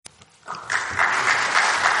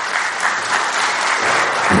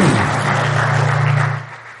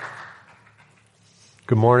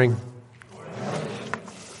Good morning.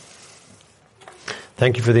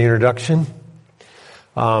 Thank you for the introduction.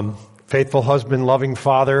 Faithful husband, loving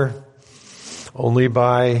father, only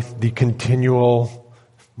by the continual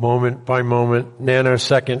moment by moment,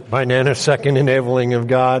 nanosecond by nanosecond enabling of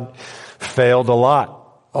God, failed a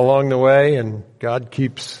lot along the way, and God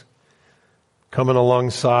keeps coming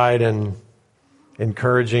alongside and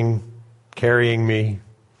encouraging, carrying me,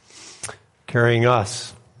 carrying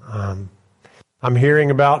us. I'm hearing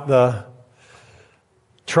about the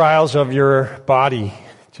trials of your body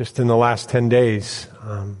just in the last 10 days.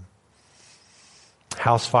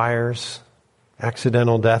 House fires,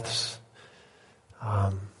 accidental deaths.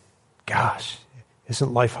 Gosh,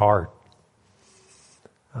 isn't life hard?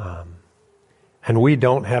 And we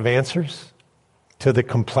don't have answers to the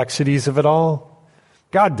complexities of it all.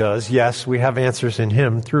 God does, yes, we have answers in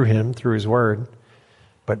Him, through His Word.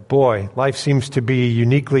 But boy, life seems to be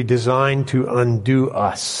uniquely designed to undo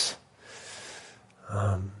us.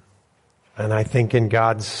 And I think in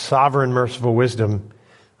God's sovereign, merciful wisdom,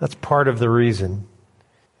 that's part of the reason.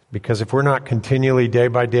 Because if we're not continually, day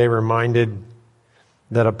by day, reminded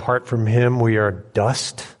that apart from Him we are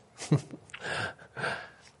dust,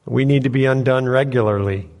 we need to be undone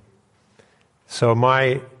regularly. So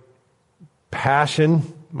my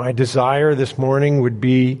passion, my desire this morning would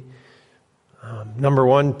be, number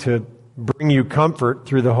one, to bring you comfort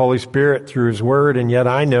through the Holy Spirit, through His Word, and yet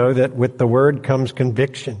I know that with the Word comes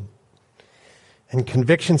conviction. And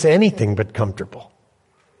conviction's anything but comfortable.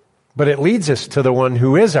 But it leads us to the one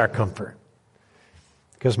who is our comfort.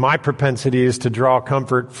 Because my propensity is to draw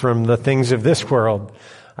comfort from the things of this world.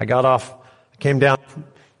 I came down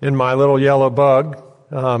in my little yellow Bug,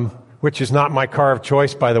 which is not my car of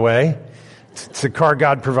choice, by the way. It's the car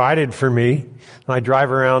God provided for me. And I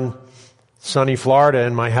drive around sunny Florida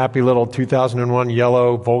in my happy little 2001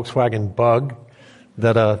 yellow Volkswagen Bug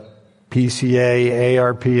that a PCA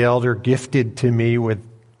ARP elder gifted to me with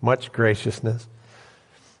much graciousness.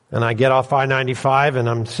 And I get off I-95 and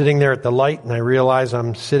I'm sitting there at the light and I realize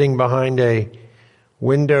I'm sitting behind a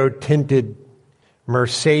window-tinted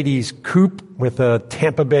Mercedes coupe with a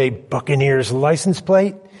Tampa Bay Buccaneers license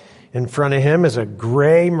plate. In front of him is a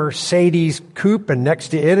gray Mercedes coupe and next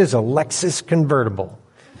to it is a Lexus convertible.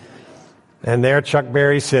 And there Chuck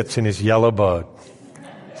Berry sits in his yellow Bug.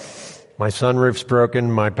 My sunroof's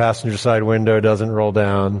broken, my passenger side window doesn't roll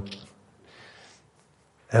down.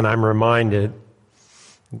 And I'm reminded,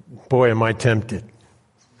 boy, am I tempted.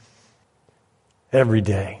 Every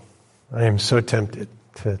day, I am so tempted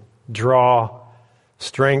to draw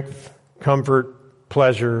strength, comfort,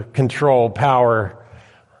 pleasure, control, power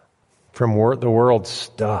from the world's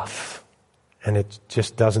stuff. And it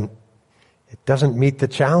just doesn't meet the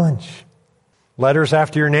challenge. Letters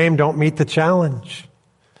after your name don't meet the challenge.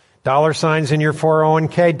 Dollar signs in your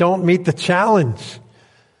 401k don't meet the challenge.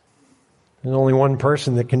 There's only one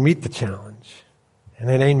person that can meet the challenge. And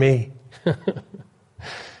it ain't me.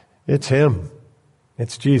 It's Him.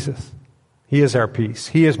 It's Jesus. He is our peace.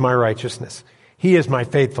 He is my righteousness. He is my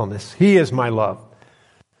faithfulness. He is my love.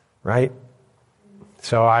 Right?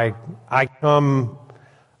 So I come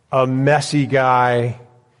a messy guy,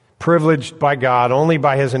 privileged by God, only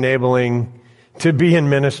by His enabling to be in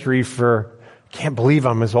ministry for, can't believe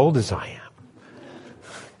I'm as old as I am.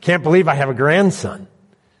 Can't believe I have a grandson.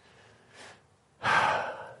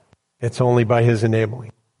 It's only by His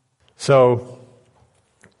enabling. So,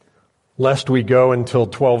 lest we go until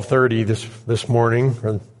 12:30 this morning,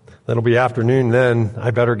 or that'll be afternoon then,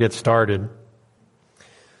 I better get started.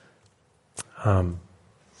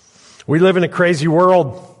 We live in a crazy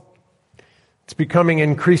world. It's becoming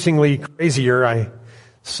increasingly crazier. I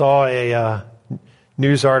saw a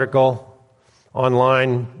news article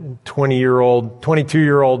online,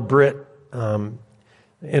 22-year-old Brit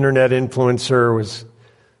internet influencer was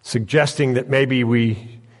suggesting that maybe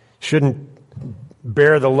we shouldn't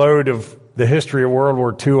bear the load of the history of World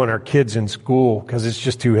War II on our kids in school because it's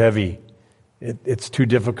just too heavy. It's too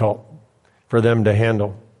difficult for them to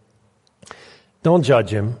handle. Don't judge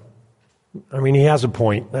him. I mean, he has a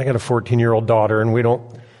point. I got a 14-year-old daughter, and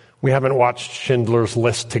we haven't watched Schindler's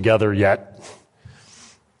List together yet.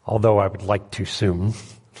 Although I would like to soon.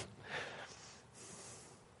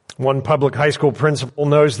 One public high school principal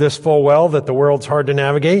knows this full well, that the world's hard to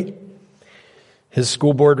navigate. His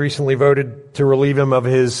school board recently voted to relieve him of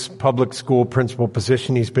his public school principal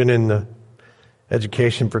position. He's been in the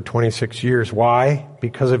education for 26 years. Why?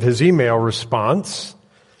 Because of his email response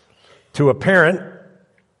to a parent.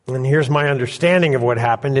 And here's my understanding of what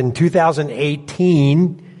happened. In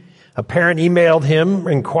 2018, a parent emailed him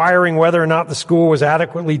inquiring whether or not the school was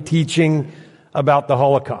adequately teaching about the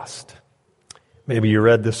Holocaust. Maybe you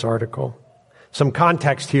read this article. Some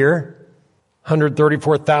context here.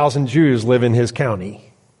 134,000 Jews live in his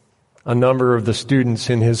county. A number of the students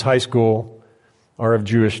in his high school are of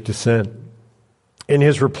Jewish descent. In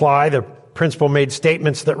his reply, the principal made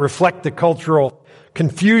statements that reflect the cultural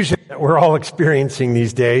confusion that we're all experiencing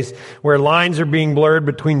these days, where lines are being blurred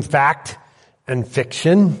between fact and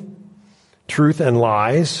fiction, truth and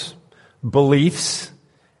lies, beliefs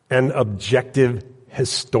and objective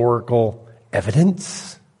historical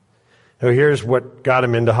evidence. So here's what got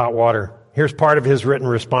him into hot water. Here's part of his written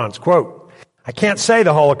response. Quote, I can't say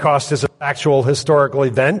the Holocaust is a factual historical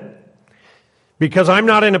event because I'm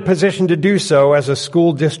not in a position to do so as a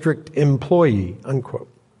school district employee, unquote.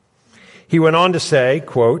 He went on to say,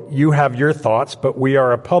 quote, you have your thoughts, but we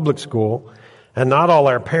are a public school and not all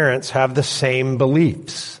our parents have the same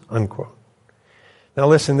beliefs, unquote. Now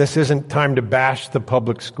listen, this isn't time to bash the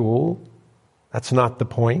public school. That's not the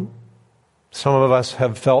point. Some of us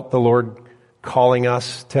have felt the Lord calling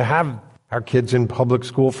us to have our kids in public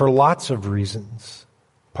school for lots of reasons.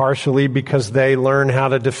 Partially because they learn how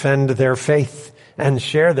to defend their faith and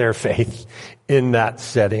share their faith in that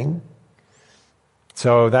setting.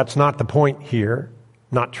 So that's not the point here.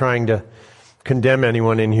 I'm not trying to condemn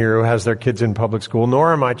anyone in here who has their kids in public school,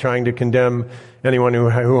 nor am I trying to condemn anyone who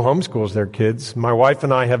homeschools their kids. My wife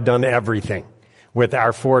and I have done everything with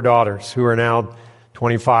our 4 daughters who are now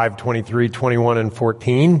 25, 23, 21, and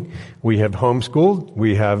 14. We have homeschooled.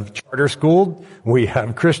 We have charter schooled. We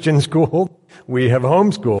have Christian schooled. We have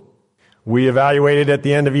homeschooled. We evaluated at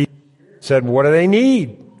the end of each year, said, what do they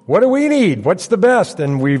need? What do we need? What's the best?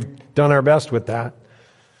 And we've done our best with that.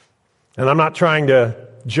 And I'm not trying to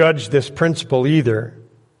judge this principle either,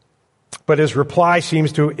 but his reply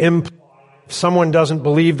seems to imply if someone doesn't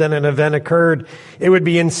believe that an event occurred, it would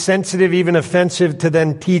be insensitive, even offensive, to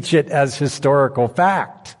then teach it as historical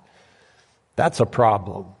fact. That's a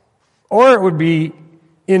problem. Or it would be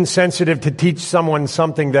insensitive to teach someone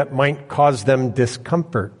something that might cause them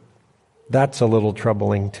discomfort. That's a little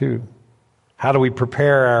troubling too. How do we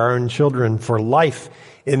prepare our own children for life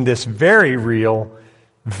in this very real,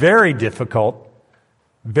 very difficult,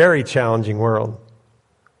 very challenging world?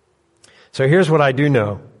 So here's what I do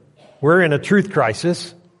know. We're in a truth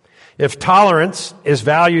crisis. If tolerance is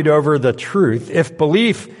valued over the truth, if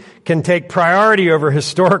belief can take priority over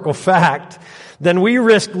historical fact, then we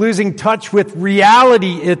risk losing touch with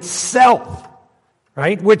reality itself,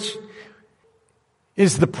 right? Which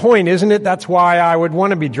is the point, isn't it? That's why I would want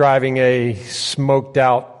to be driving a smoked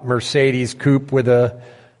out Mercedes coupe with a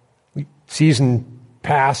season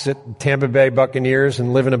pass at Tampa Bay Buccaneers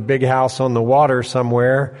and live in a big house on the water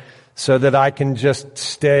somewhere so that I can just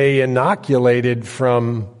stay inoculated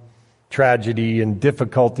from tragedy and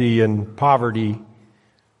difficulty and poverty.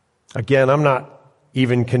 Again, I'm not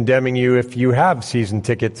even condemning you if you have season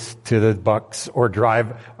tickets to the Bucs or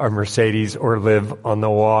drive a Mercedes or live on the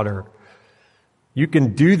water. You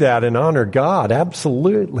can do that and honor God,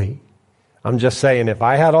 absolutely. I'm just saying, if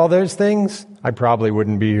I had all those things, I probably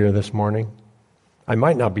wouldn't be here this morning. I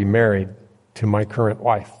might not be married to my current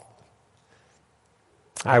wife.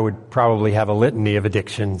 I would probably have a litany of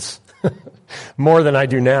addictions, more than I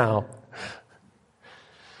do now.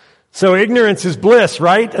 So ignorance is bliss,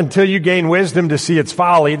 right? Until you gain wisdom to see its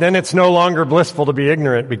folly, then it's no longer blissful to be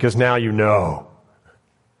ignorant because now you know.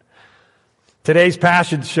 Today's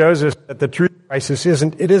passage shows us that the truth crisis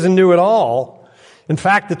isn't new at all. In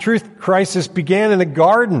fact, the truth crisis began in a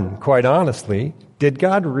garden, quite honestly. Did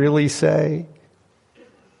God really say?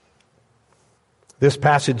 This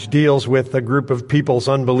passage deals with a group of people's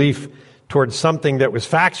unbelief towards something that was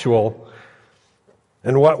factual.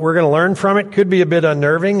 And what we're going to learn from it could be a bit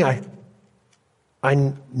unnerving.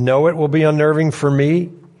 I know it will be unnerving for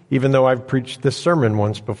me, even though I've preached this sermon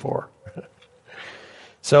once before.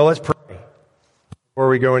 So let's pray before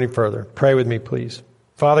we go any further. Pray with me, please.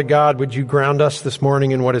 Father God, would you ground us this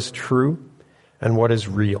morning in what is true and what is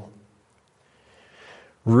real?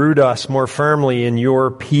 Root us more firmly in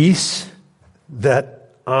your peace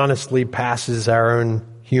that honestly passes our own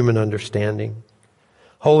human understanding.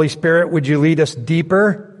 Holy Spirit, would you lead us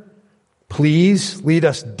deeper? Please lead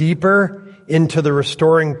us deeper into the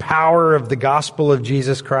restoring power of the gospel of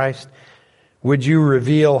Jesus Christ. Would you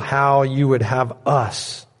reveal how you would have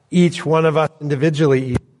us, each one of us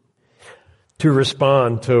individually, to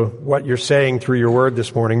respond to what you're saying through your word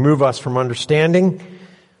this morning? Move us from understanding.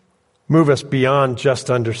 Move us beyond just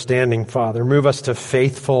understanding, Father. Move us to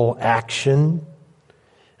faithful action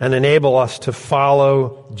and enable us to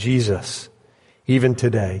follow Jesus even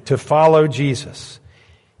today, to follow Jesus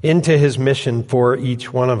into his mission for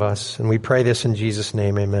each one of us. And we pray this in Jesus'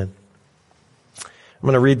 name, amen. I'm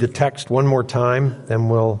going to read the text one more time, then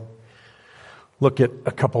we'll look at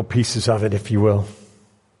a couple pieces of it, if you will.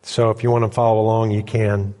 So if you want to follow along, you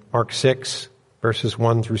can. Mark 6, verses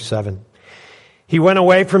 1 through 7. He went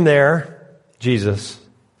away from there, Jesus,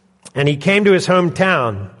 and he came to his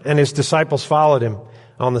hometown, and his disciples followed him.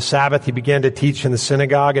 On the Sabbath, he began to teach in the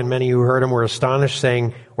synagogue, and many who heard him were astonished,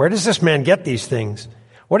 saying, "Where does this man get these things?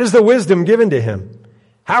 What is the wisdom given to him?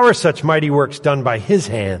 How are such mighty works done by his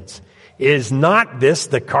hands? Is not this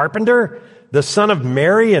the carpenter, the son of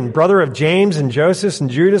Mary and brother of James and Joseph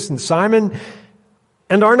and Judas and Simon?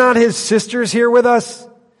 And are not his sisters here with us?"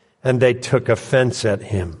 And they took offense at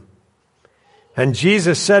him. And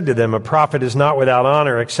Jesus said to them, "A prophet is not without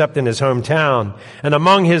honor except in his hometown and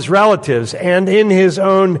among his relatives and in his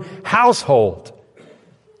own household."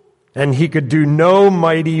 And he could do no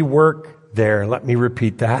mighty work there. Let me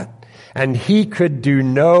repeat that. And he could do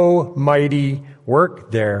no mighty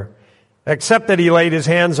work there, except that he laid his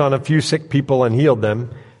hands on a few sick people and healed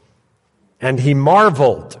them. And he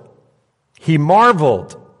marveled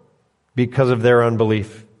because of their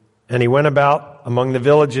unbelief. And he went about among the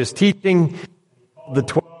villages teaching the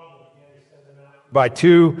 12 by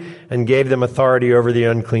two and gave them authority over the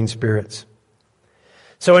unclean spirits.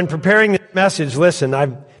 So in preparing this message, listen,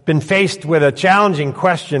 I've been faced with a challenging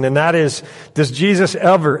question, and that is, does Jesus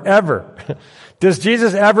ever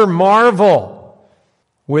marvel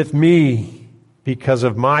with me because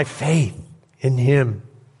of my faith in him?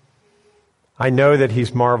 I know that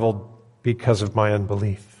he's marveled because of my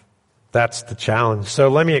unbelief. That's the challenge. So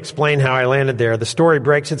let me explain how I landed there. The story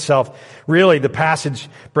breaks itself. Really, the passage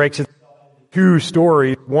breaks itself into two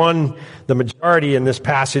stories. One, the majority in this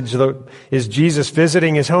passage, is Jesus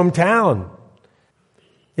visiting his hometown.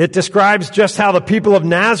 It describes just how the people of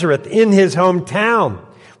Nazareth in his hometown,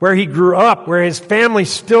 where he grew up, where his family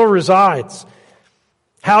still resides,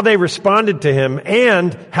 how they responded to him,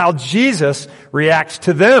 and how Jesus reacts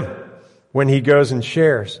to them when he goes and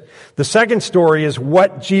shares. The second story is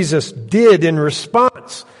what Jesus did in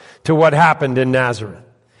response to what happened in Nazareth.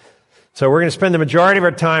 So we're going to spend the majority of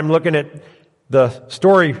our time looking at the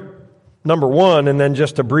story number one, and then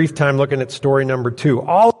just a brief time looking at story number two.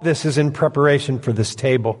 All of this is in preparation for this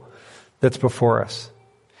table that's before us.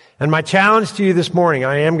 And my challenge to you this morning,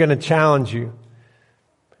 I am going to challenge you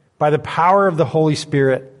by the power of the Holy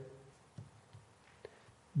Spirit.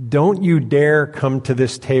 Don't you dare come to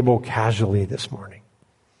this table casually this morning.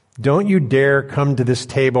 Don't you dare come to this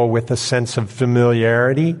table with a sense of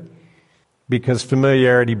familiarity, because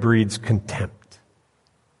familiarity breeds contempt.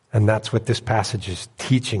 And that's what this passage is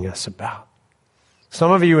teaching us about.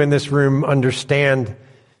 Some of you in this room understand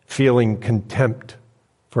feeling contempt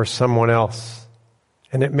for someone else,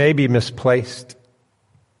 and it may be misplaced.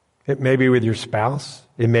 It may be with your spouse.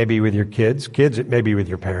 It may be with your kids. Kids, it may be with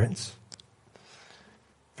your parents.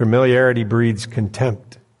 Familiarity breeds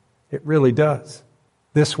contempt. It really does.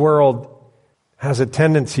 This world has a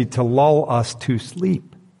tendency to lull us to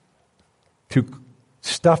sleep, to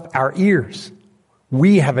stuff our ears.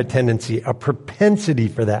 We have a tendency, a propensity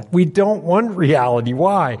for that. We don't want reality.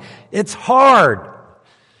 Why? It's hard.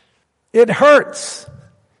 It hurts.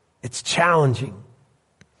 It's challenging.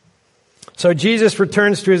 So Jesus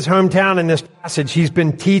returns to his hometown in this passage. He's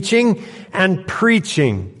been teaching and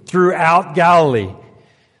preaching throughout Galilee.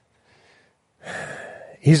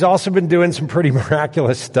 He's also been doing some pretty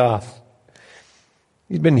miraculous stuff.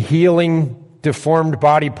 He's been healing deformed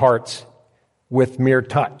body parts with mere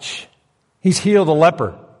touch. He's healed a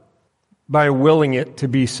leper by willing it to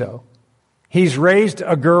be so. He's raised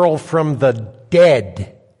a girl from the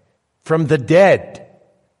dead. From the dead.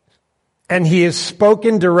 And he has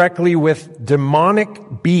spoken directly with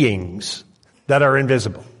demonic beings that are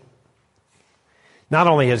invisible. Not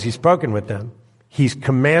only has he spoken with them, he's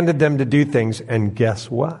commanded them to do things, and guess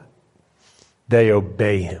what? They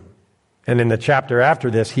obey him. And in the chapter after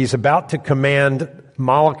this, he's about to command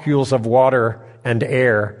molecules of water and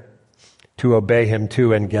air to obey him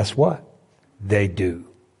too, and guess what? They do.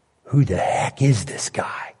 Who the heck is this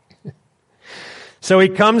guy? So he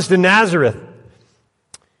comes to Nazareth.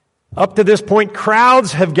 Up to this point,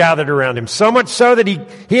 crowds have gathered around him, so much so that he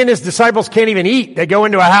and his disciples can't even eat. They go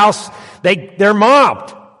into a house, they're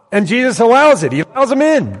mobbed. And Jesus allows it. He allows them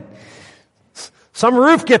in. Some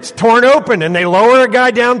roof gets torn open and they lower a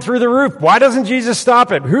guy down through the roof. Why doesn't Jesus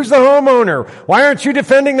stop it? Who's the homeowner? Why aren't you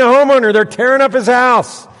defending the homeowner? They're tearing up his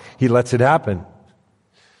house. He lets it happen.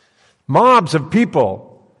 Mobs of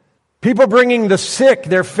people. People bringing the sick,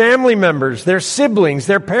 their family members, their siblings,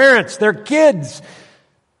 their parents, their kids,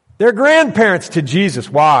 their grandparents to Jesus.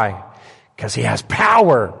 Why? Because he has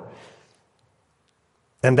power.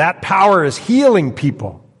 And that power is healing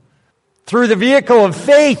people. through the vehicle of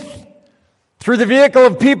faith, through the vehicle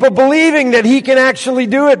of people believing that he can actually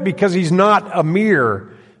do it, because he's not a mere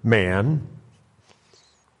man.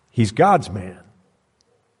 He's God's man.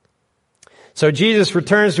 So Jesus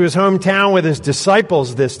returns to his hometown with his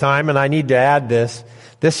disciples this time, and I need to add this.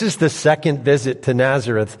 This is the second visit to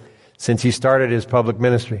Nazareth since he started his public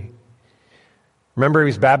ministry. Remember he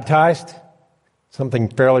was baptized? Something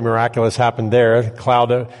fairly miraculous happened there.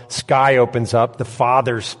 The sky opens up. The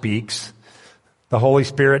Father speaks. The Holy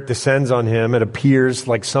Spirit descends on him. It appears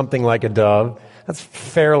like something like a dove. That's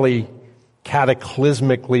fairly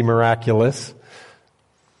cataclysmically miraculous.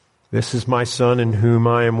 This is my Son in whom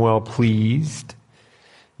I am well pleased.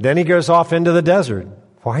 Then he goes off into the desert.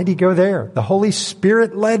 Why did he go there? The Holy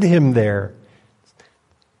Spirit led him there.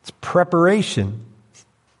 It's preparation,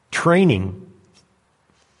 training.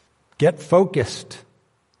 Get focused.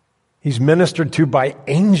 He's ministered to by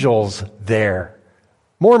angels there.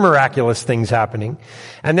 More miraculous things happening.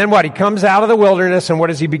 And then what? He comes out of the wilderness, and what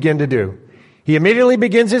does he begin to do? He immediately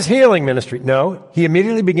begins his healing ministry. No, he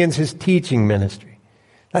immediately begins his teaching ministry.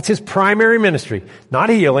 That's his primary ministry, not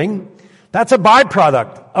healing. That's a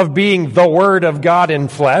byproduct of being the Word of God in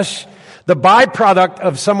flesh. The byproduct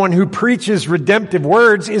of someone who preaches redemptive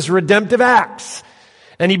words is redemptive acts.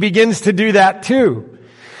 And he begins to do that too.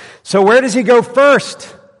 So where does he go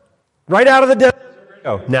first? Right out of the desert.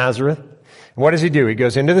 Oh, Nazareth. And what does he do? He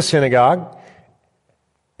goes into the synagogue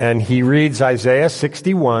and he reads Isaiah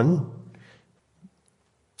 61.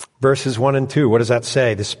 Verses 1 and 2, what does that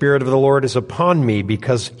say? The Spirit of the Lord is upon me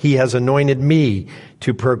because he has anointed me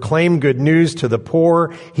to proclaim good news to the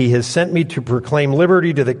poor. He has sent me to proclaim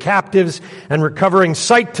liberty to the captives and recovering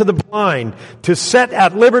sight to the blind, to set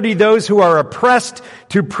at liberty those who are oppressed,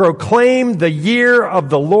 to proclaim the year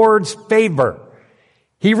of the Lord's favor.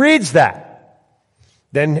 He reads that.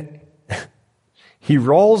 Then he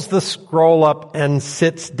rolls the scroll up and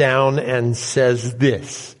sits down and says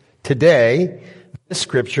this, today, this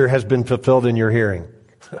scripture has been fulfilled in your hearing.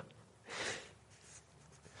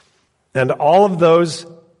 And all of those,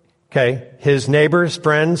 his neighbors,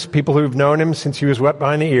 friends, people who've known him since he was wet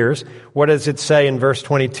behind the ears, what does it say in verse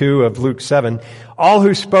 22 of Luke 7?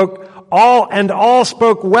 All spoke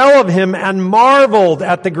well of him and marveled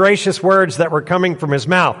at the gracious words that were coming from his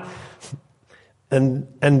mouth. And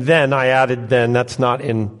then I added, that's not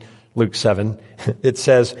in Luke 7. It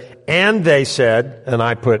says, and they said, and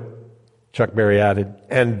I put, Chuck Berry added,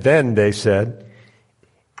 and then they said,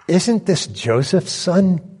 isn't this Joseph's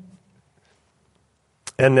son?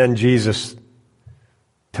 And then Jesus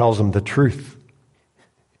tells them the truth.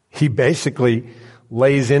 He basically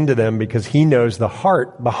lays into them because he knows the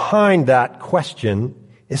heart behind that question.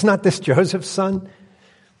 Is not this Joseph's son?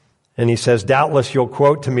 And he says, doubtless you'll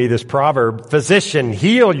quote to me this proverb, physician,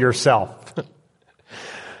 heal yourself.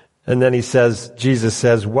 And then Jesus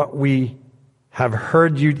says, what we have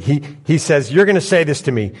heard you, he says, you're going to say this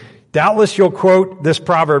to me. Doubtless you'll quote this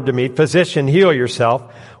proverb to me, physician, heal yourself.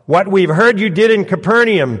 What we've heard you did in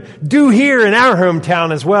Capernaum, do here in our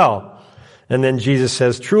hometown as well. And then Jesus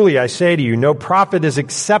says, truly I say to you, no prophet is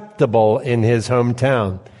acceptable in his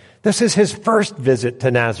hometown. This is his first visit to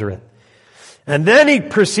Nazareth. And then he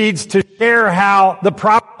proceeds to share how the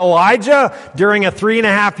prophet Elijah, during a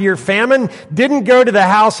 3.5-year famine, didn't go to the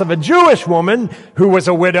house of a Jewish woman who was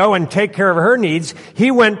a widow and take care of her needs.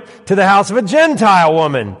 He went to the house of a Gentile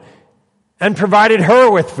woman and provided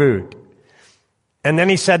her with food. And then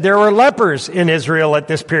he said there were lepers in Israel at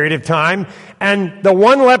this period of time, and the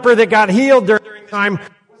one leper that got healed during the time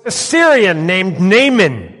was a Syrian named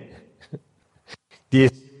Naaman. Do you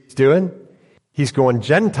see what he's doing? He's going,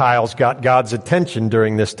 Gentiles got God's attention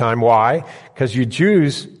during this time. Why? Because you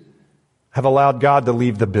Jews have allowed God to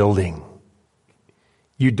leave the building.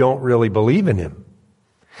 You don't really believe in him.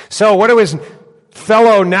 So what do his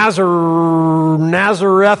fellow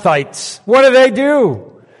Nazarethites, what do?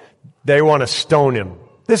 They want to stone him.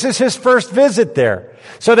 This is his first visit there.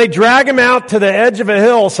 So they drag him out to the edge of a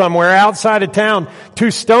hill somewhere outside of town to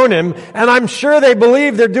stone him. And I'm sure they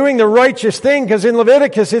believe they're doing the righteous thing because in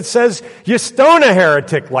Leviticus it says you stone a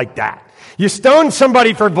heretic like that. You stone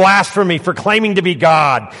somebody for blasphemy, for claiming to be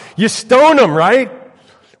God. You stone him, right?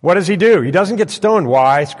 What does he do? He doesn't get stoned.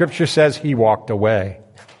 Why? Scripture says he walked away.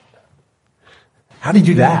 How did he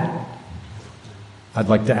do that? I'd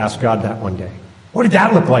like to ask God that one day. What did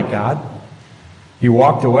that look like, God? He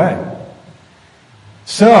walked away.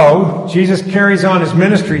 So, Jesus carries on his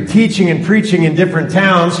ministry, teaching and preaching in different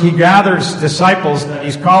towns. He gathers disciples that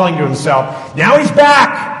he's calling to himself. Now he's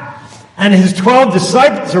back! And his 12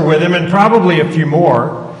 disciples are with him, and probably a few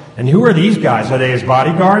more. And who are these guys? Are they his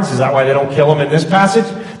bodyguards? Is that why they don't kill him in this passage?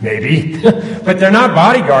 Maybe. But they're not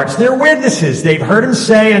bodyguards. They're witnesses. They've heard him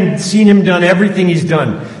say and seen him done everything he's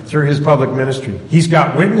done through his public ministry. He's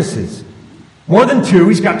got witnesses. More than 2,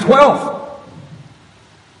 he's got 12.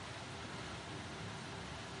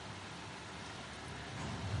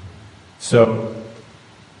 So,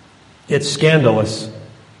 it's scandalous.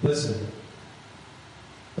 Listen.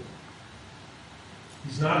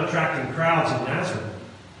 He's not attracting crowds in Nazareth.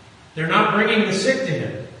 They're not bringing the sick to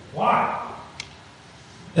him. Why?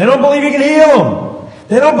 They don't believe he can heal them.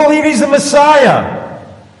 They don't believe he's the Messiah.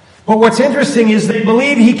 But what's interesting is they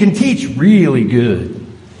believe he can teach really good.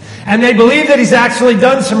 And they believe that he's actually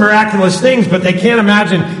done some miraculous things, but they can't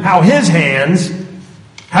imagine how his hands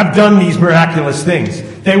have done these miraculous things.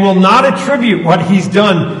 They will not attribute what he's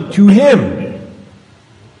done to him.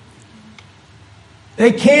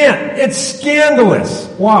 They can't. It's scandalous.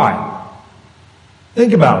 Why?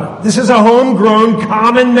 Think about it. This is a homegrown,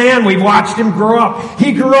 common man. We've watched him grow up.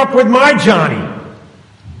 He grew up with my Johnny.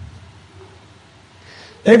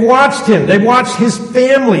 They've watched him. They've watched his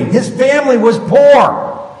family. His family was poor.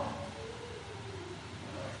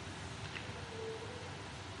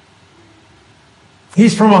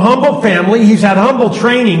 He's from a humble family. He's had humble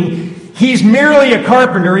training. He's merely a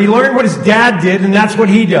carpenter. He learned what his dad did, and that's what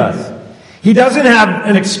he does. He doesn't have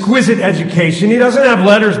an exquisite education. He doesn't have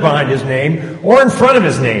letters behind his name or in front of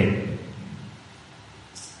his name.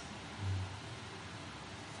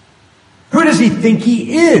 Who does he think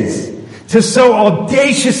he is to so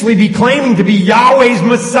audaciously be claiming to be Yahweh's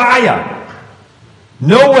Messiah?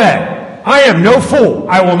 No way. I am no fool.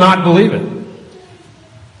 I will not believe it.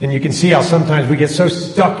 And you can see how sometimes we get so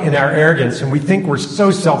stuck in our arrogance and we think we're so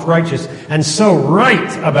self-righteous and so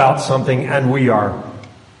right about something, and we are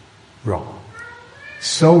wrong.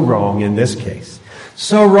 So wrong in this case.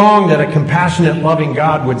 So wrong that a compassionate, loving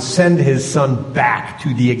God would send his son back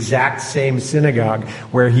to the exact same synagogue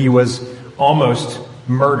where he was almost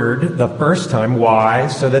murdered the first time. Why?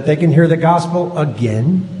 So that they can hear the gospel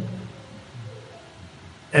again.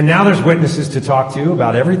 And now there's witnesses to talk to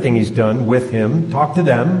about everything he's done with him. Talk to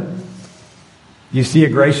them. You see a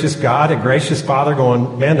gracious God, a gracious Father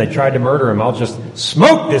going, man, they tried to murder him. I'll just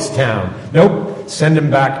smoke this town. Nope. Send him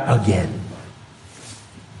back again.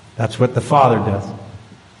 That's what the Father does.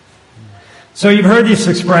 So you've heard this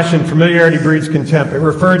expression, familiarity breeds contempt. It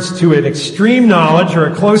refers to an extreme knowledge or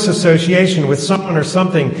a close association with someone or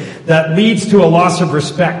something that leads to a loss of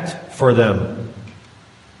respect for them.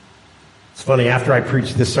 It's funny, after I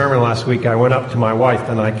preached this sermon last week, I went up to my wife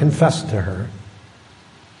and I confessed to her.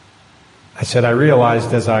 I said, I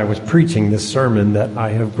realized as I was preaching this sermon that I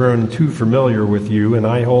have grown too familiar with you and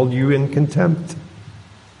I hold you in contempt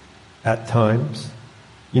at times.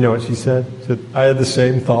 You know what she said? She said, I had the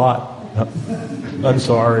same thought. I'm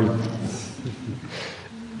sorry.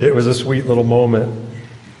 It was a sweet little moment.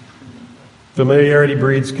 Familiarity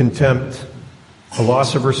breeds contempt, a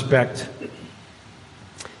loss of respect.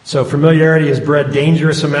 So familiarity has bred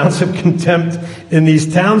dangerous amounts of contempt in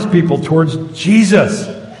these townspeople towards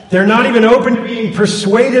Jesus. They're not even open to being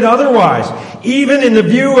persuaded otherwise. Even in the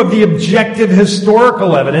view of the objective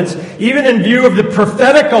historical evidence, even in view of the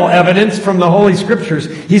prophetical evidence from the Holy Scriptures,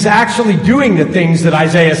 he's actually doing the things that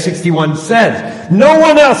Isaiah 61 says. No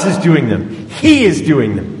one else is doing them. He is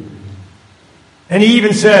doing them. And he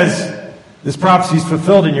even says, this prophecy is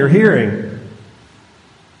fulfilled in your hearing.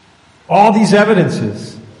 All these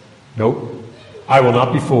evidences. Nope. I will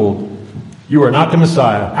not be fooled. You are not the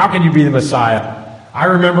Messiah. How can you be the Messiah? I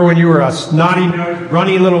remember when you were a snotty-nosed,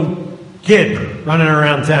 runny little kid running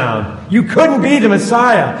around town. You couldn't be the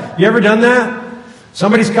Messiah. You ever done that?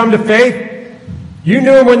 Somebody's come to faith. You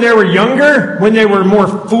knew them when they were younger, when they were more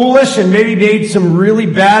foolish and maybe made some really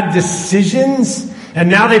bad decisions. And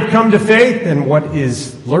now they've come to faith. And what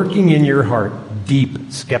is lurking in your heart?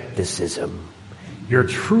 Deep skepticism. You're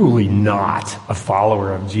truly not a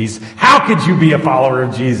follower of Jesus. How could you be a follower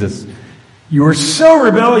of Jesus? You are so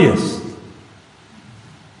rebellious.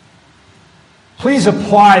 Please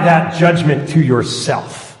apply that judgment to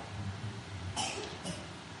yourself.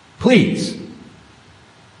 Please.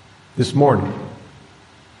 This morning.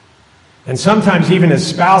 And sometimes even as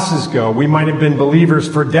spouses go, we might have been believers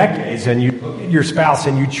for decades, and you look at your spouse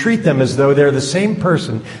and you treat them as though they're the same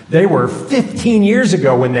person they were 15 years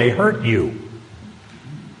ago when they hurt you.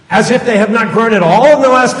 As if they have not grown at all in the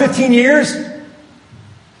last 15 years.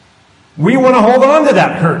 We want to hold on to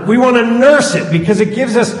that hurt. We want to nurse it because it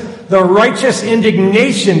gives us the righteous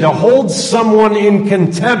indignation to hold someone in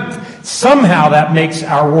contempt. Somehow that makes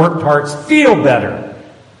our warped hearts feel better.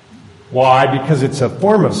 Why? Because it's a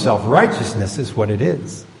form of self-righteousness is what it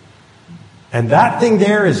is. And that thing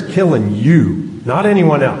there is killing you, not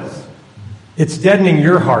anyone else. It's deadening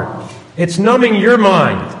your heart. It's numbing your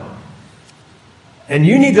mind. And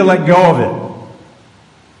you need to let go of it.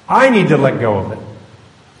 I need to let go of it.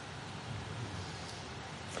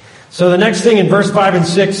 So the next thing in verse 5 and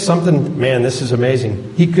 6, something, man, this is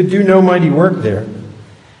amazing. He could do no mighty work there,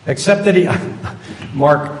 except that he,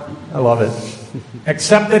 Mark, I love it,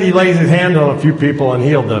 except that he laid his hand on a few people and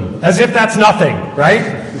healed them. As if that's nothing, right?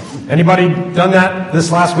 Anybody done that this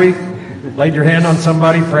last week? Laid your hand on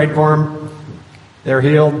somebody, prayed for them, they're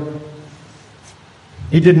healed.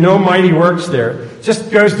 He did no mighty works there.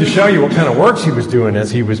 Just goes to show you what kind of works he was doing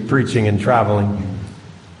as he was preaching and traveling.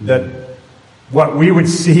 That what we would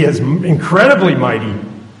see as incredibly mighty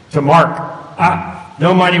to Mark,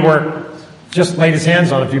 no mighty work, just laid his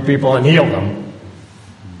hands on a few people and healed them.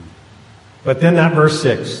 But then that verse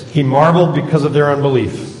 6, he marveled because of their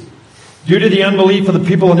unbelief. Due to the unbelief of the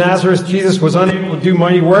people of Nazareth, Jesus was unable to do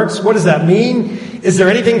mighty works. What does that mean? Is there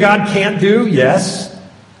anything God can't do? Yes.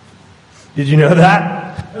 Did you know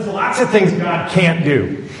that? There's lots of things God can't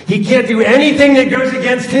do. He can't do anything that goes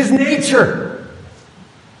against His nature.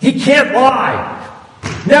 He can't lie.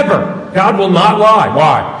 Never. God will not lie.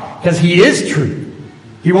 Why? Because He is truth.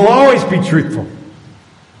 He will always be truthful.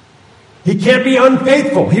 He can't be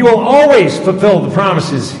unfaithful. He will always fulfill the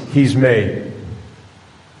promises He's made.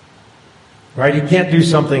 Right? He can't do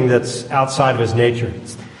something that's outside of His nature.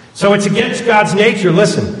 So it's against God's nature.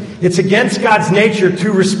 Listen. It's against God's nature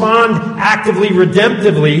to respond actively,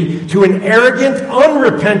 redemptively to an arrogant,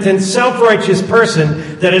 unrepentant, self-righteous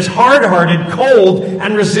person that is hard-hearted, cold,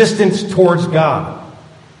 and resistant towards God.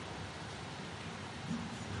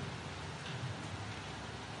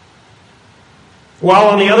 While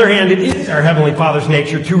on the other hand, it is our Heavenly Father's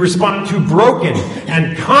nature to respond to broken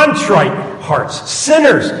and contrite hearts.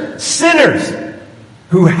 Sinners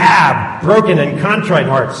who have broken and contrite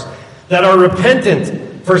hearts that are repentant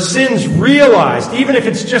for sins realized, even if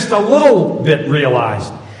it's just a little bit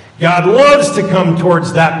realized. God loves to come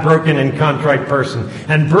towards that broken and contrite person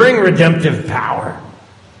and bring redemptive power.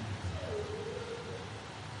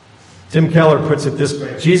 Tim Keller puts it this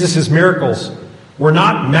way: Jesus' miracles were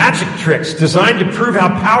not magic tricks designed to prove how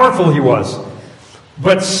powerful He was,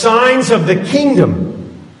 but signs of the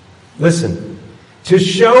kingdom. Listen, to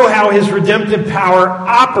show how His redemptive power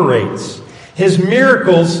operates. His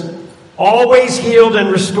miracles always healed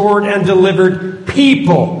and restored and delivered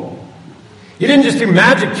people. He didn't just do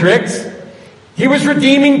magic tricks. He was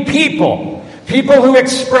redeeming people. People who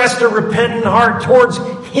expressed a repentant heart towards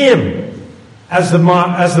Him as the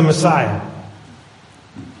Messiah.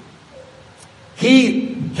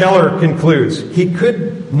 Keller concludes, He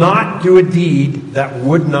could not do a deed that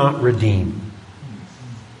would not redeem.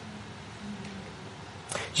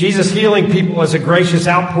 Jesus healing people is a gracious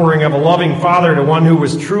outpouring of a loving Father to one who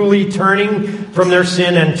was truly turning from their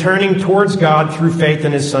sin and turning towards God through faith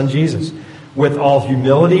in His Son Jesus, with all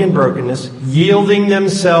humility and brokenness, yielding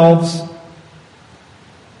themselves.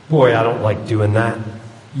 Boy, I don't like doing that.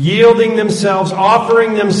 Yielding themselves,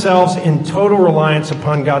 offering themselves in total reliance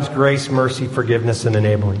upon God's grace, mercy, forgiveness, and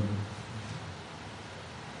enabling.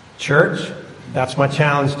 Church, that's my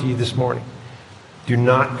challenge to you this morning. Do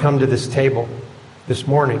not come to this table this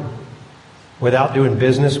morning without doing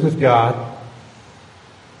business with God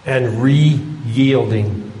and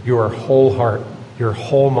re-yielding your whole heart, your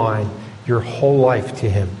whole mind, your whole life to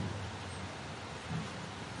Him.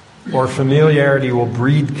 Or familiarity will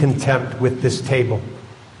breed contempt with this table.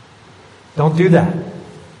 Don't do that.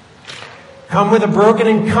 Come with a broken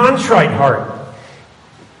and contrite heart.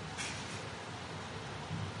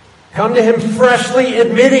 Come to Him freshly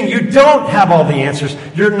admitting you don't have all the answers.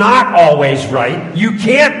 You're not always right. You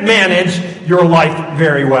can't manage your life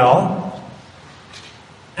very well.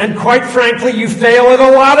 And quite frankly, you fail at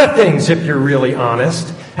a lot of things if you're really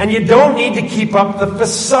honest. And you don't need to keep up the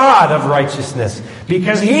facade of righteousness,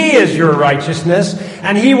 because He is your righteousness,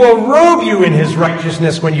 and He will robe you in His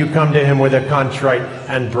righteousness when you come to Him with a contrite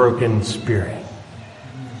and broken spirit.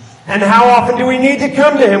 And how often do we need to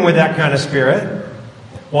come to Him with that kind of spirit?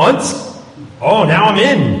 Once? Oh, now I'm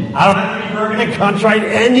in. I don't have to be broken and contrite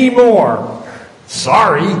anymore.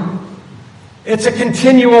 Sorry. It's a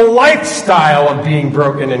continual lifestyle of being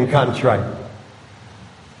broken and contrite.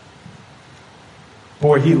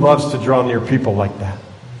 Boy, He loves to draw near people like that.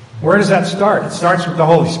 Where does that start? It starts with the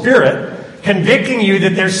Holy Spirit convicting you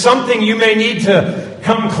that there's something you may need to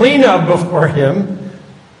come clean of before Him.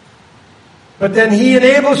 But then He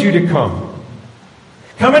enables you to come.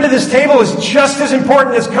 Coming to this table is just as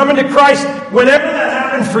important as coming to Christ whenever that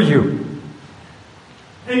happened for you.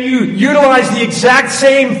 And you utilize the exact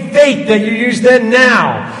same faith that you used then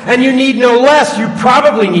now. And you need no less. You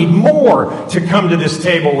probably need more to come to this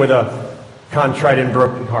table with a contrite and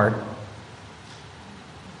broken heart.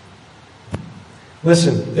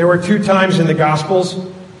 Listen, there were 2 times in the Gospels.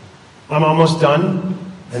 I'm almost done.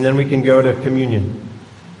 And then we can go to communion.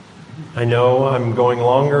 I know I'm going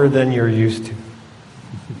longer than you're used to.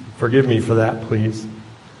 Forgive me for that, please.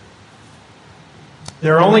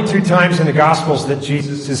 There are only 2 times in the Gospels that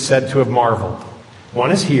Jesus is said to have marveled.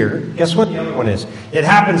 One is here. Guess what the other one is? It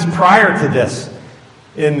happens prior to this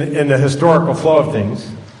in the historical flow of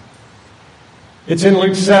things. It's in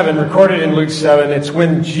Luke 7, recorded in Luke 7. It's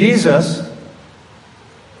when Jesus,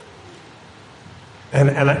 and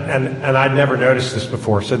I'd never noticed this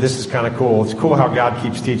before, so this is kind of cool. It's cool how God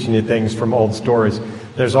keeps teaching you things from old stories.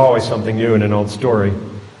 There's always something new in an old story.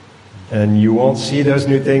 And you won't see those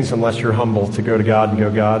new things unless you're humble to go to God and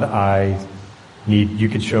go, God, you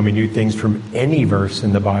could show me new things from any verse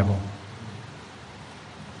in the Bible.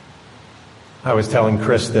 I was telling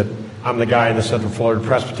Chris that I'm the guy in the Central Florida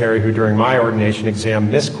Presbytery who during my ordination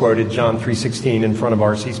exam misquoted John 3:16 in front of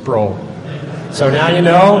R.C. Sproul. So now you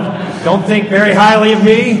know, don't think very highly of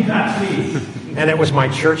me. That's me. And it was my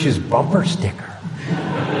church's bumper sticker.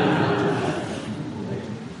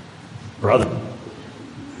 Brother.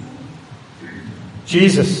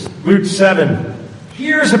 Jesus, Luke 7,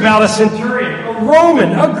 hears about a centurion, a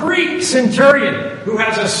Roman, a Greek centurion, who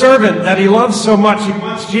has a servant that he loves so much he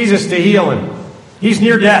wants Jesus to heal him. He's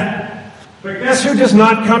near death. But guess who does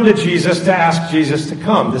not come to Jesus to ask Jesus to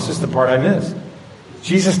come? This is the part I missed.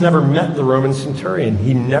 Jesus never met the Roman centurion.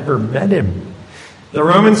 He never met him. The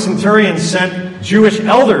Roman centurion sent Jewish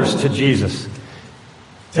elders to Jesus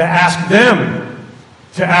to ask them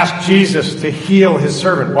to ask Jesus to heal his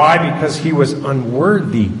servant. Why? Because he was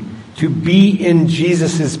unworthy to be in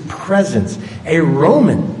Jesus' presence. A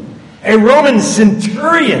Roman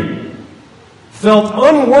centurion felt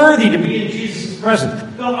unworthy to be in Jesus' presence,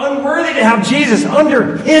 felt unworthy to have Jesus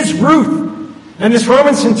under his roof. And this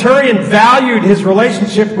Roman centurion valued his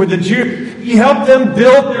relationship with the Jews. He helped them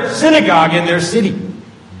build their synagogue in their city.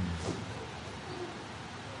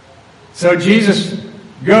 So Jesus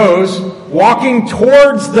goes walking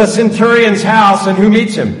towards the centurion's house, and who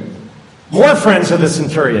meets him? More friends of the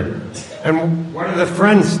centurion. And what are the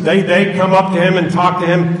friends? They come up to him and talk to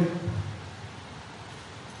him.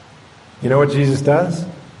 You know what Jesus does?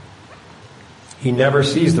 He never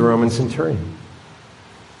sees the Roman centurion.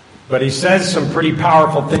 But he says some pretty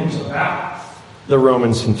powerful things about the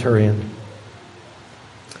Roman centurion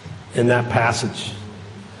in that passage.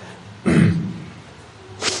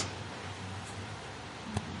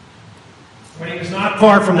 When he was not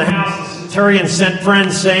far from the house, the centurion sent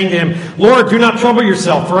friends saying to him, Lord, do not trouble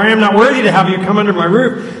yourself, for I am not worthy to have you come under my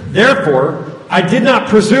roof. Therefore, I did not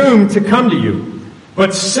presume to come to you.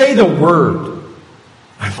 But say the word.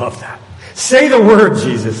 I love that. Say the word,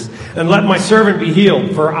 Jesus, and let my servant be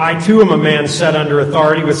healed. For I too am a man set under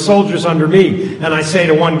authority with soldiers under me. And I say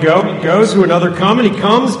to one, go, he goes, to another, come, and he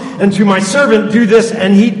comes. And to my servant, do this,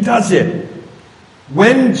 and he does it.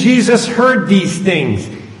 When Jesus heard these things,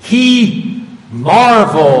 he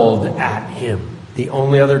marveled at him. The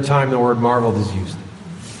only other time the word marveled is used.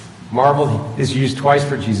 Marveled is used twice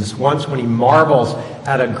for Jesus. Once when he marvels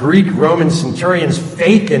at a Greek-Roman centurion's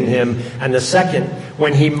faith in him, and the second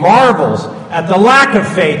when he marvels at the lack of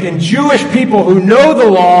faith in Jewish people who know the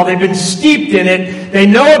law, they've been steeped in it, they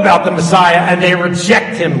know about the Messiah, and they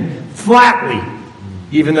reject him flatly,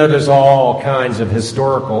 even though there's all kinds of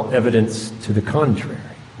historical evidence to the contrary.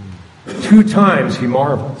 2 times he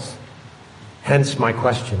marvels. Hence my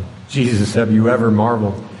question, Jesus, have you ever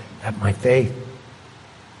marveled at my faith?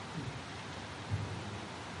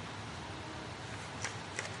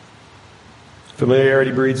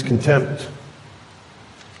 Familiarity breeds contempt.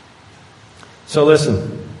 So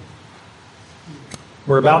listen,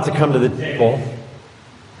 we're about to come to the table.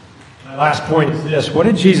 My last point is this. What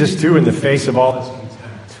did Jesus do in the face of all this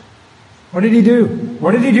contempt? What did he do?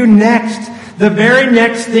 What did he do next? The very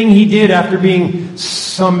next thing he did after being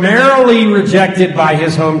summarily rejected by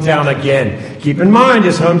his hometown again. Keep in mind,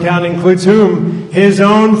 his hometown includes whom? His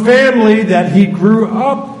own family that he grew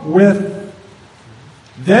up with.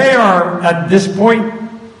 They are, at this point,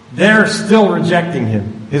 they're still rejecting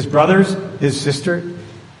him. His brothers, his sister,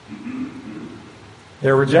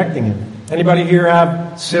 they're rejecting him. Anybody here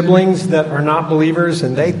have siblings that are not believers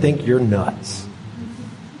and they think you're nuts?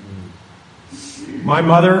 My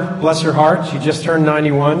mother, bless her heart, she just turned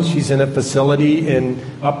 91. She's in a facility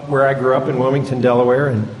up where I grew up in Wilmington, Delaware,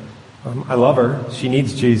 and I love her. She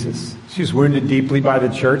needs Jesus. She was wounded deeply by the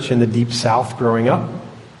church in the Deep South growing up.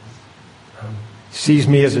 sees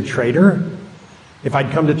me as a traitor. If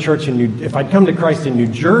I'd come to Christ in New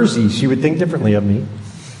Jersey, she would think differently of me.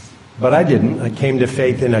 But I didn't. I came to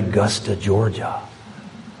faith in Augusta, Georgia.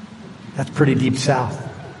 That's pretty deep south.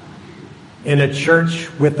 In a church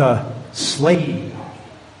with a slave.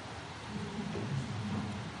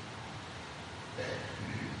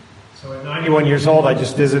 So at 91 years old, I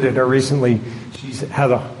just visited her recently. She's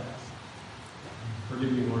had a...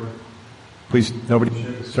 Forgive me, Lord. Please, nobody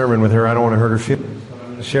share the sermon with her. I don't want to hurt her feelings. But I'm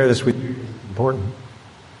going to share this with you. It's important.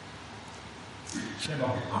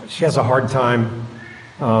 She has a hard time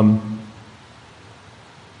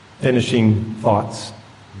finishing thoughts.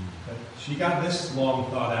 She got this long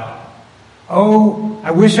thought out. Oh,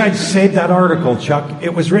 I wish I'd saved that article, Chuck.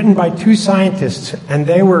 It was written by two scientists, and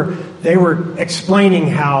they were explaining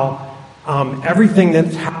how everything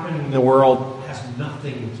that's happened in the world has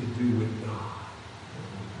nothing to do with God.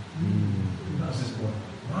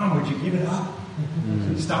 Mom, would you give it up?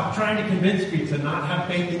 Stop trying to convince me to not have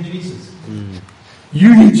faith in Jesus.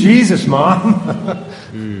 You need Jesus, Mom.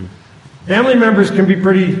 Family members can be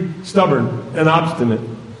pretty stubborn and obstinate.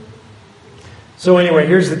 So anyway,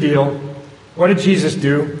 here's the deal. What did Jesus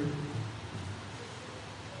do?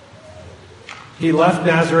 He left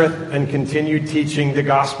Nazareth and continued teaching the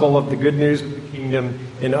gospel of the good news of the kingdom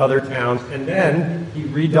in other towns. And then he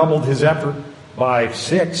redoubled his effort by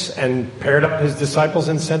 6 and paired up his disciples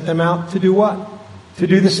and sent them out to do what? To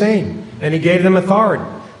do the same. And he gave them authority.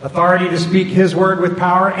 Authority to speak his word with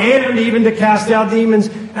power and even to cast out demons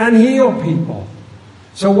and heal people.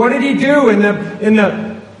 So what did he do in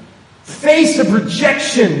the face of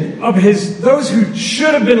rejection of those who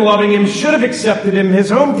should have been loving him, should have accepted him, his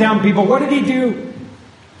hometown people? What did he do?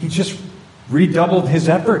 He just redoubled his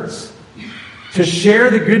efforts to share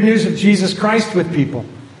the good news of Jesus Christ with people,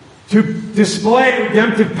 to display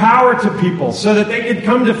redemptive power to people so that they could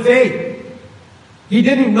come to faith. He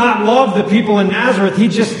didn't not love the people in Nazareth. He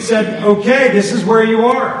just said, okay, this is where you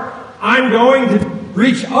are. I'm going to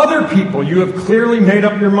reach other people. You have clearly made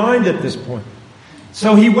up your mind at this point.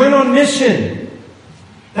 So he went on mission.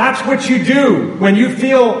 That's what you do when you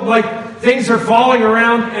feel like things are falling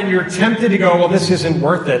around and you're tempted to go, well, this isn't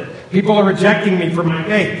worth it. People are rejecting me for my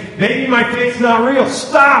faith. Maybe my faith's not real.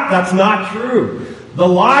 Stop. That's not true. The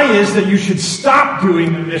lie is that you should stop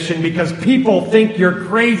doing the mission because people think you're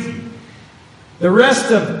crazy. The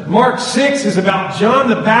rest of Mark 6 is about John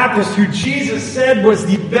the Baptist, who Jesus said was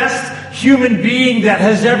the best human being that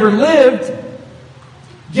has ever lived,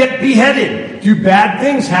 get beheaded. Do bad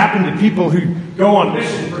things happen to people who go on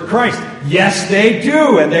mission for Christ? Yes, they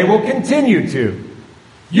do, and they will continue to.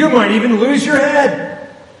 You might even lose your head.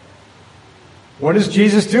 What does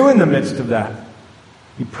Jesus do in the midst of that?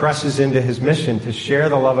 He presses into his mission to share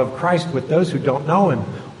the love of Christ with those who don't know him.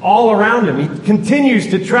 All around him. He continues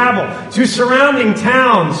to travel to surrounding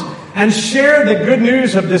towns and share the good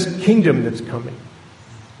news of this kingdom that's coming.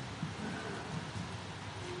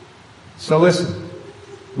 So listen,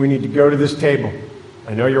 we need to go to this table.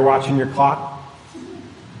 I know you're watching your clock.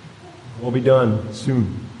 We'll be done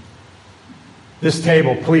soon. This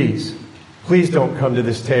table, please don't come to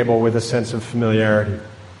this table with a sense of familiarity.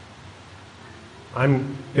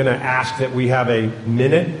 I'm going to ask that we have a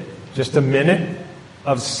minute, just a minute,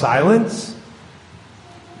 of silence.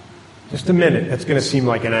 Just a minute. That's going to seem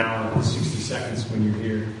like an hour and 60 seconds when you're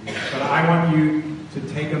here. But I want you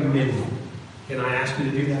to take a minute. Can I ask you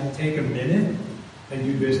to do that? Take a minute and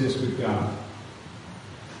do business with God.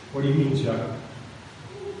 What do you mean, Chuck?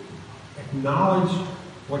 Acknowledge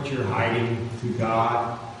what you're hiding to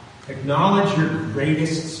God. Acknowledge your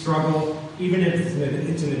greatest struggle, even if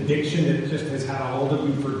it's an addiction that just has had a hold of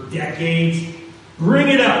you for decades. Bring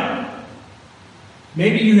it up.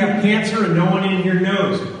 Maybe you have cancer and no one in here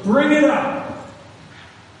knows. Bring it up.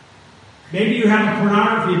 Maybe you have a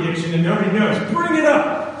pornography addiction and nobody knows. Bring it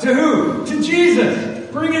up. To who? To Jesus.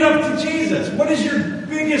 Bring it up to Jesus. What is your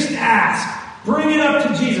biggest ask? Bring it up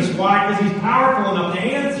to Jesus. Why? Because he's powerful enough to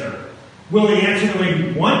answer. Will he answer the way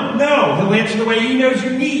you want? No. He'll answer the way he knows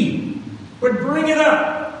you need. But bring it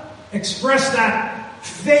up. Express that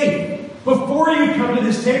faith. Before you come to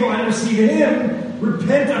this table and receive him,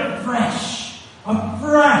 repent afresh.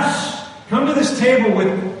 Afresh. Come to this table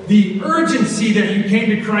with the urgency that you came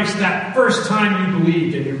to Christ that first time you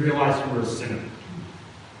believed and you realized you were a sinner.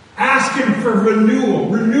 Ask him for renewal.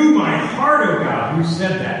 Renew my heart, O God. Who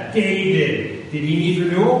said that? David. Did he need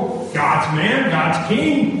renewal? God's man, God's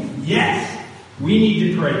king? Yes. We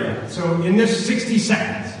need to pray that. So in this 60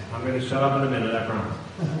 seconds, I'm going to shut up in a minute, I promise.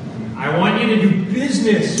 I want you to do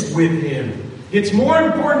business with him. It's more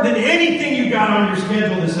important than anything you got on your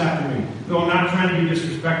schedule this afternoon. Though I'm not trying to be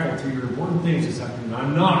disrespectful to your important things this afternoon.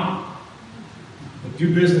 I'm not.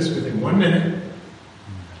 do business within 1 minute,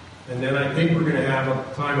 and then I think we're going to have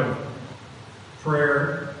a time of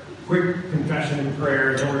prayer, quick confession and prayer,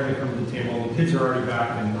 and then we're going to come to the table. The kids are already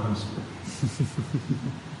back in non-school.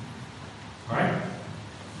 All right?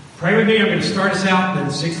 Pray with me. I'm going to start us out in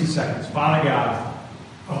 60 seconds. Father God,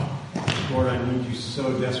 Lord, I need you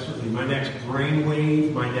so desperately. My next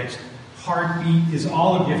brainwave, my next heartbeat is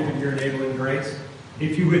all a gift of your enabling grace.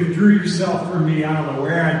 If you withdrew yourself from me, I don't know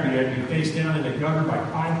where I'd be. I'd be face down in the gutter by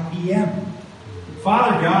 5 p.m.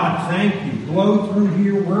 Father God, thank you. Blow through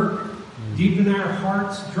here, work. Deepen our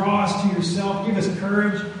hearts. Draw us to yourself. Give us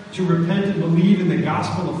courage to repent and believe in the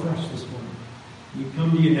gospel afresh this morning. We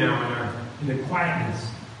come to you now in the quietness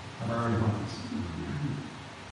of our own hearts.